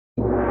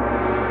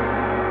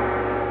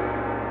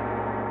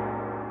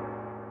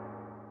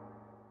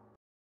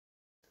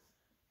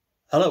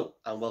Hello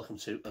and welcome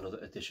to another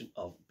edition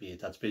of Beer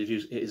Dad's Beer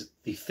Reviews. It is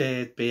the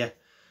third beer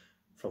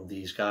from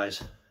these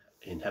guys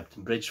in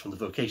Hebden Bridge, from the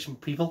Vocation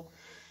people,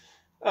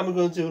 and we're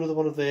going to do another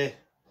one of their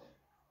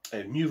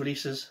new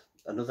releases,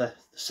 the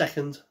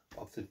second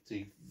of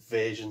the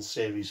version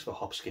series for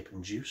Hop, Skip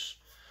and Juice.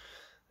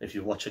 If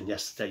you're watching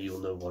yesterday, you'll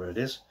know what it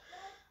is.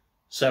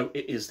 So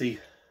it is the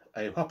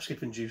Hop,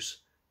 Skip and Juice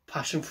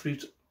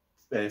Passionfruit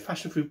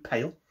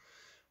Pale.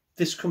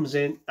 This comes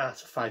in at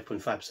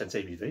 5.5%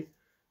 ABV. It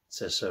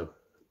says so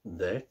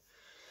there.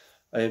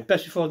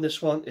 Best before on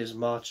this one is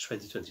March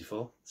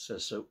 2024. It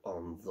says so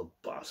on the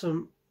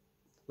bottom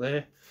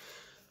there.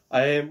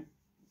 Can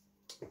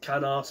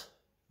art,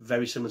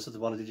 very similar to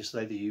the one I did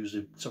yesterday,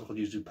 the typical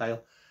Yuzu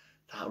Pale.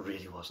 That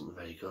really wasn't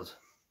very good.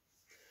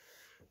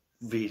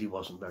 Really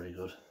wasn't very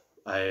good.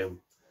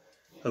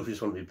 Hopefully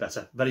this one will be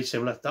better. Very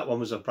similar. That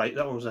one was a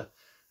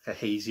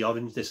hazy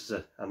orange. This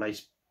is a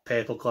nice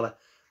purple colour.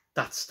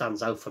 That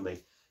stands out for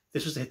me.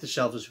 This was to hit the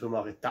shelves of the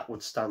supermarket, that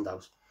would stand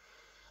out.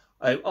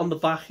 On the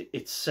back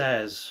it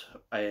says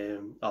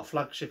our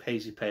flagship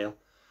hazy pale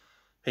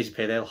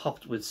ale,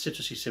 hopped with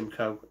citrusy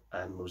Simcoe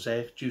and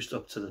Mosaic, juiced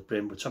up to the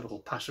brim with tropical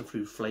passion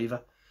fruit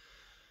flavour,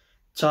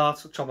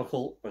 tart,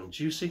 tropical and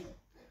juicy,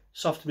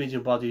 soft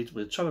medium bodied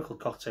with tropical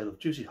cocktail of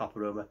juicy hop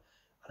aroma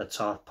and a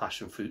tart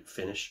passion fruit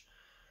finish,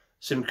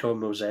 Simcoe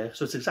and Mosaic.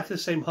 So it's exactly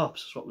the same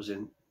hops as what was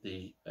in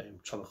the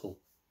tropical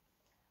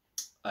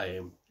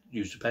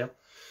Yuzu Pale.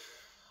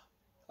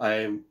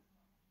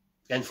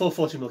 And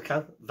 440ml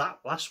can.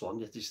 That last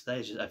one, yet this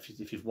stage,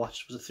 if you've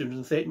watched, was a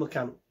 330ml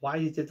can. Why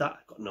you did that,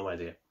 I've got no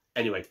idea.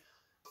 Anyway,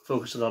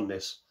 focusing on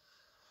this,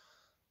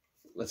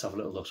 let's have a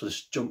little look. So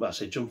this jump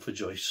for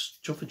juice,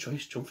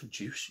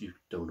 you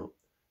donut.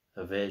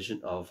 A version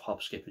of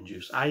Hop, Skip and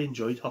Juice. I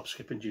enjoyed Hop,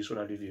 Skip and Juice when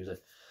I reviewed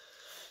it.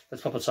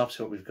 Let's pop a top,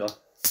 see what we've got.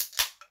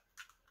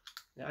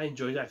 Yeah, I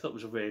enjoyed it. I thought it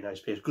was a really nice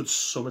beer. Good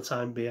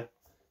summertime beer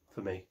for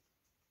me.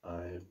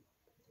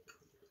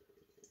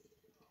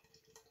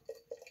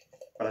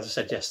 And as I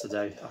said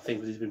yesterday, I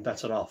think we'd been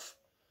better off,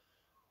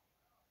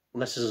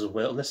 unless this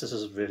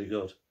is really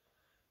good,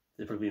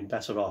 they'd probably been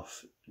better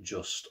off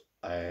just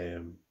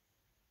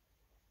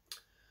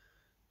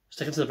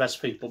sticking to the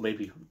recipe, but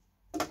maybe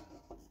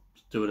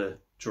doing a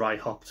dry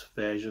hopped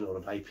version or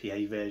an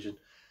IPA version,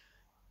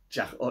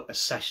 a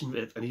session,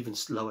 an even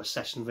lower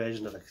session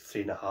version of like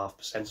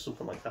 3.5%,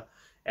 something like that.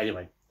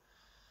 Anyway,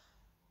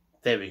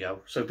 there we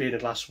go. So being a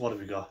glass, what have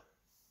we got?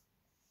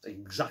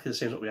 Exactly the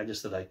same as what we had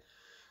yesterday.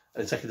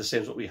 And exactly the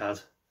same as what we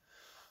had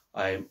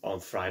on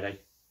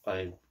Friday.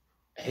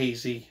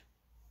 Hazy,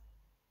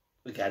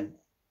 again,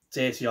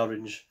 dirty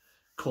orange,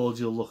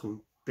 cordial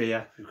looking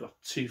beer. We've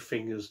got 2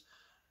 fingers,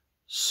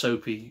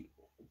 soapy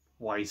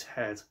white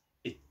head.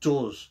 It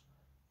does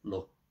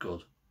look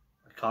good.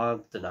 I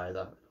can't deny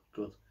that. It looks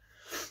good.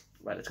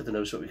 Right, let's get the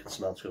nose so we can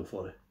smell to go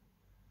for it.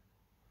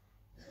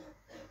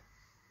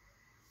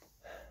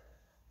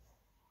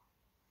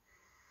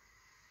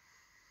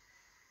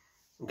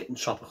 I'm getting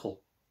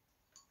tropical.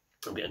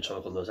 I'm getting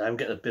tropical nose. I'm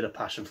getting a bit of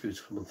passion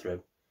fruit coming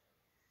through.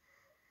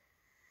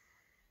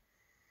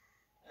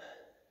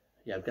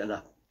 Yeah, I'm getting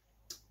that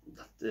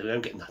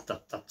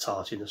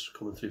tartiness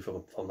coming through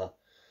from that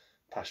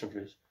passion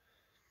fruit.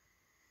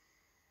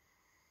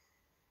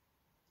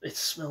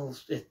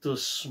 It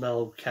does smell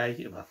okay.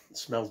 It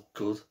smells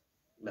good.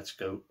 Let's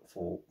go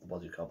for the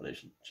body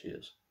combination.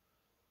 Cheers.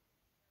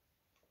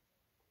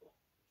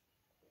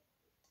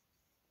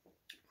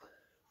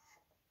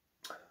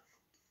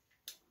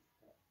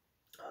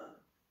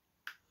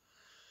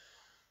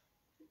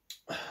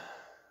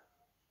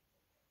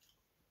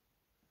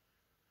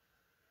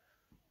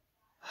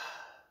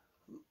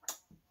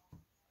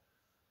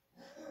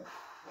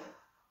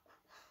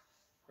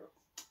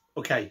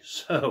 Okay,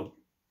 so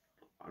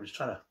I'm just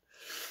trying to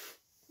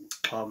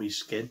calm my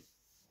skin.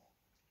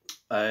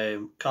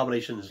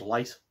 Carbonation is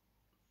light.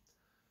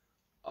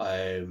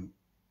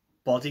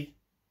 Body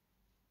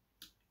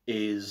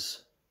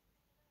is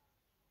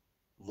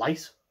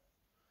light.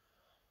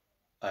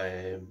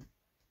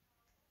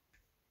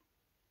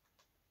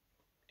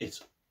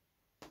 It's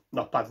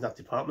not bad in that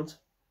department.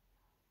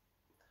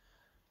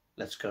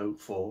 Let's go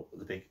for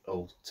the big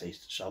old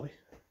taste, shall we?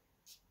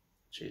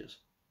 Cheers.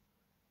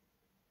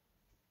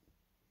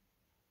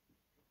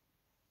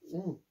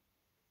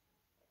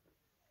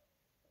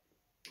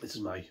 This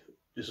is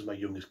my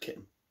youngest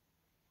kitten.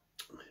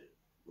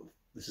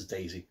 This is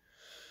Daisy.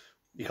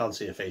 You can't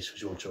see her face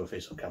because you won't show her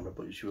face on camera,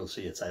 but you will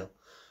see her tail.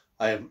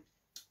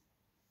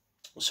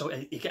 So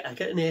I get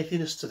an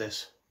earthiness to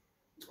this,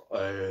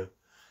 and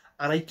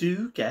I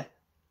do get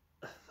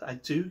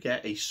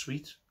a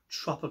sweet,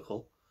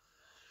 tropical,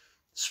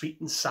 sweet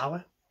and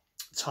sour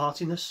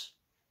tartiness,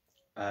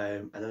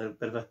 and then a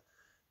bit of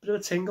a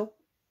tingle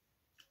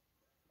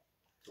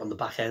on the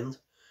back end.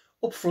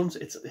 Up front,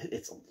 it's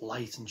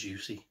light and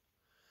juicy,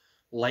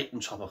 light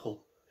and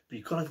tropical. But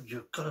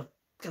you've got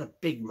a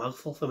big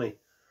mouthful for me.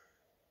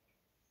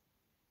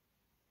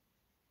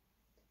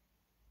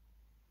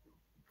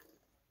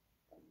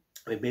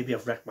 I mean, maybe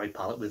I've wrecked my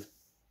palate with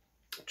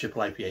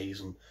triple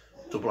IPAs and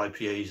double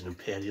IPAs and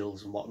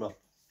imperials and whatnot.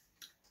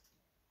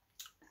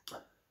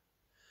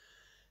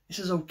 This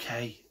is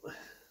okay.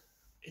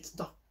 It's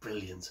not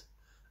brilliant.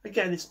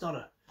 Again, it's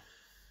not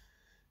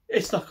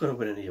going to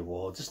win any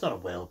awards. It's not a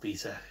world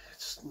beater.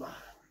 It's not.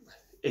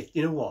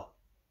 You know what?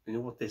 You know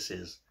what this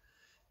is?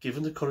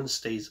 Given the current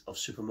state of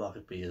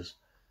supermarket beers,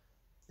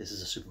 this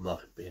is a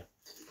supermarket beer.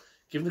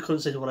 Given the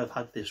current state of what I've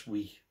had this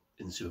week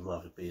in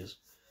supermarket beers,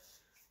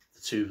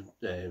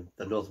 the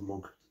Northern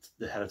Monk,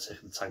 the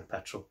Heretic, the Tank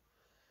Petrol,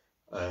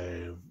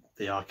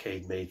 the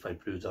Arcade made by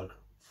Brewdog.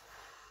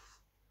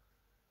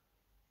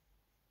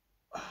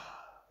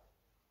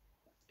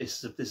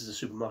 This is a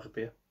supermarket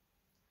beer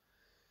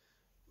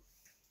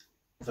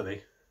for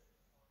me,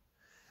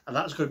 and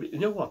that's going to be. You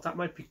know what? That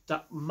might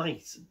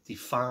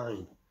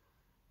define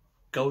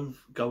going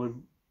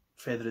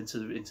further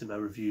into my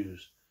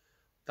reviews.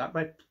 That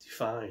might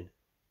define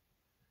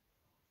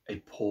a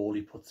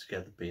poorly put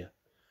together beer.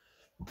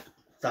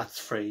 That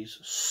phrase,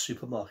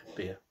 supermarket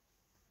beer.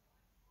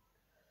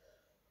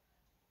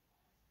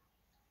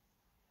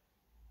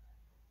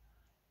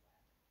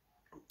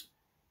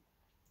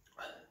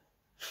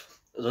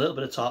 There's a little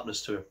bit of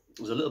tartness to it.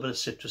 There's a little bit of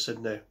citrus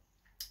in there.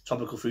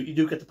 Tropical fruit. You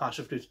do get the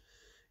passion fruit.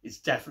 It's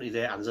definitely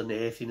there, and there's an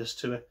earthiness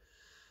to it.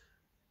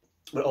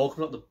 But it all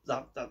comes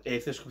out that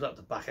earthiness comes out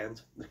the back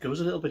end. It goes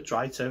a little bit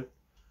dry too.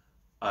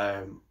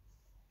 But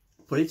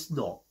it's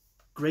not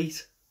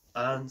great,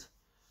 and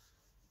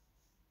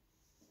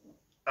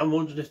I'm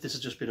wondering if this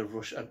has just been a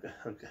rush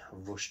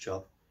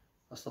job.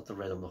 That's not the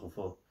word I'm looking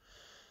for,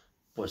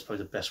 but it's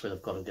probably the best way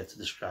I've got to get to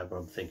describe what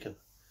I'm thinking.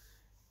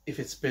 If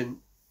it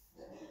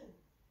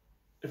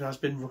has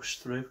been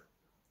rushed through,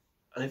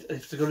 and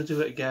if they're going to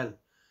do it again,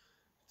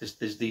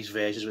 there's these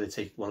versions where they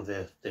take one of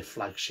their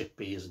flagship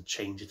beers and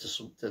change it to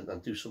something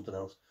and do something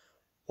else.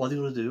 What are they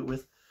going to do it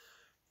with?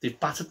 They've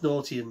battered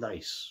Naughty and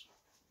Nice,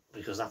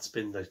 because that's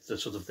been the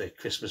sort of the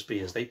Christmas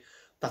beers.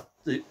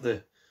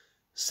 The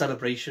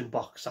celebration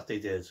box that they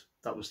did,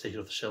 that was taken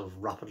off the shelf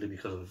rapidly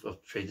because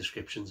of trade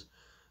descriptions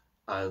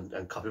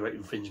and copyright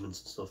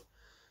infringements and stuff.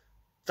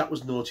 That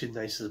was Naughty and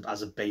Nice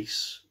as a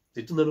base.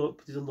 They've done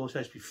Naughty and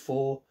Nice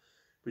before,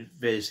 with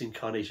various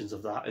incarnations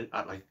of that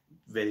at like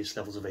various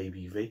levels of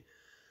ABV.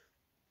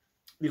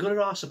 You're going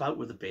to ask about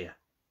with a beer,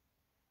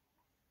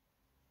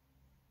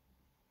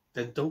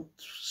 then don't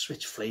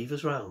switch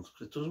flavours around,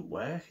 because it doesn't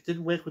work. It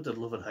didn't work with the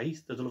Love and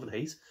Hate.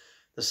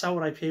 The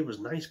sour IPA was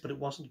nice, but it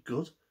wasn't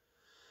good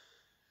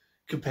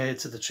compared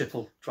to the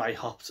triple dry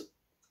hopped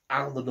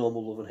and the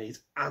normal Love and Hate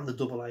and the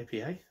double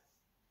IPA.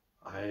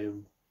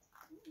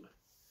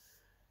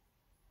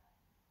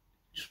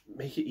 Just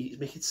make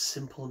it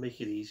simple and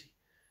make it easy.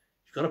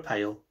 You've got a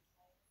pale,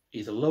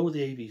 either lower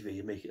the ABV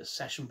and make it a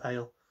session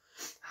pale,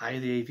 higher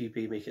the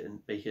ABV, make an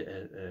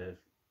IPA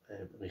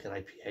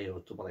or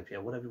a double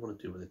IPA, whatever you want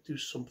to do with it. Do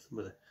something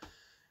with it.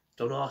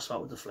 Don't ask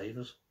about with the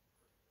flavours.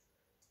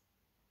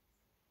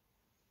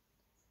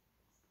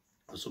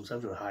 Because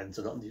sometimes when I hide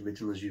into nothing, the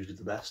original is usually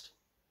the best.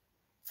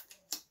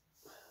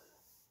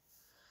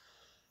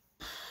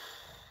 I'm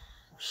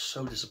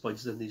so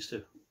disappointed in these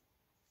two.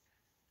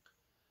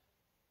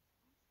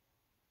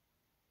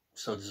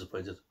 So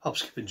disappointed. Hop,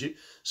 skip and juice.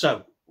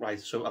 So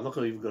I'm not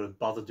even going to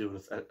bother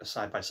doing a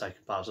side-by-side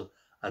comparison.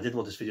 I didn't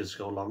want this video to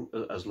go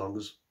as long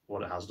as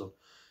what it has done.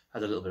 I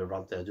had a little bit of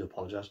rant there, I do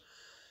apologise.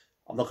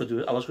 I'm not going to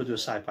do it. I was going to do a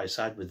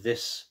side-by-side with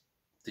this,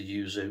 the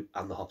yuzu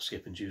and the hop,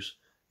 skip and juice.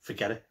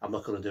 Forget it, I'm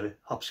not going to do it.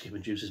 Hop, skip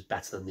and juice is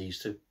better than these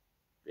two.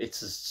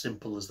 It's as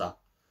simple as that.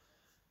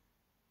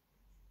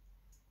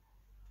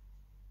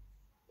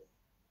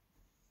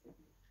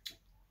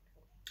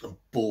 I'm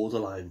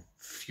borderline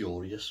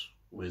furious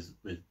with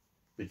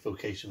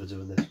Vocation for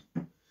doing this.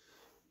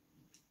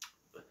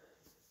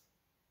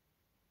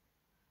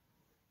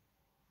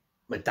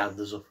 My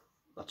dander's up.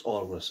 That's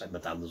all I'm going to say, my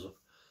dander's up.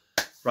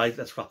 Right,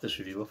 let's wrap this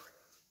review up.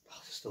 Oh,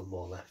 there's still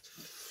more left.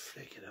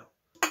 Freaking hell.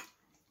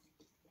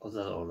 I'll do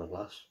that on the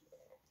glass.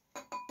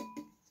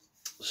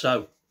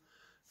 So,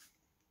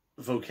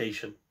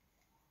 Vocation,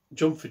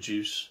 Jump for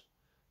Juice,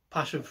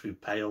 Passion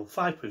Fruit Pale,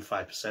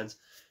 5.5%.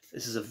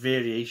 This is a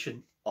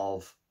variation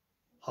of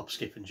Hop,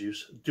 Skip and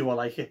Juice. Do I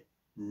like it?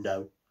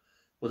 No.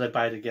 Would I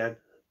buy it again?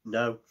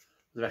 No.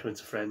 Would I recommend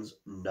to friends?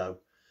 No.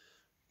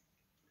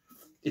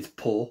 It's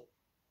poor.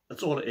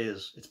 That's all it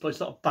is. It's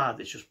not bad,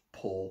 it's just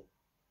poor.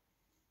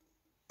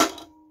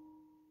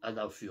 I'm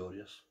now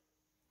furious.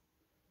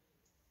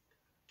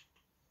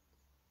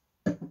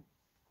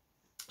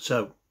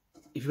 So,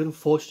 if you've been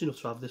fortunate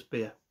enough to have this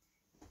beer,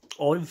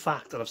 or in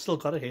fact, and I've still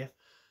got it here,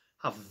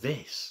 have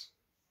this,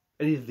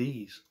 any of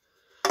these,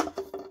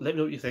 let me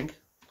know what you think.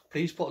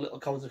 Please put a little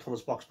comment in the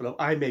comments box below.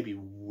 I may be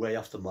way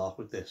off the mark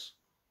with this.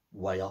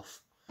 Way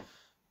off.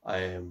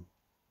 But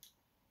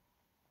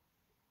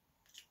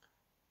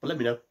let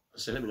me know.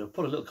 Let me know.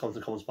 Put a little comment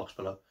in the comments box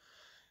below.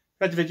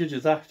 Read the video, do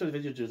that. Do the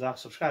video, do that.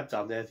 Subscribe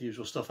down there, the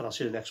usual stuff, and I'll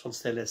see you in the next one.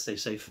 Stay late, stay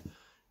safe.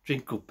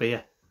 Drink good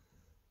beer.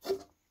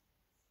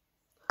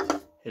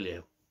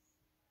 Hello.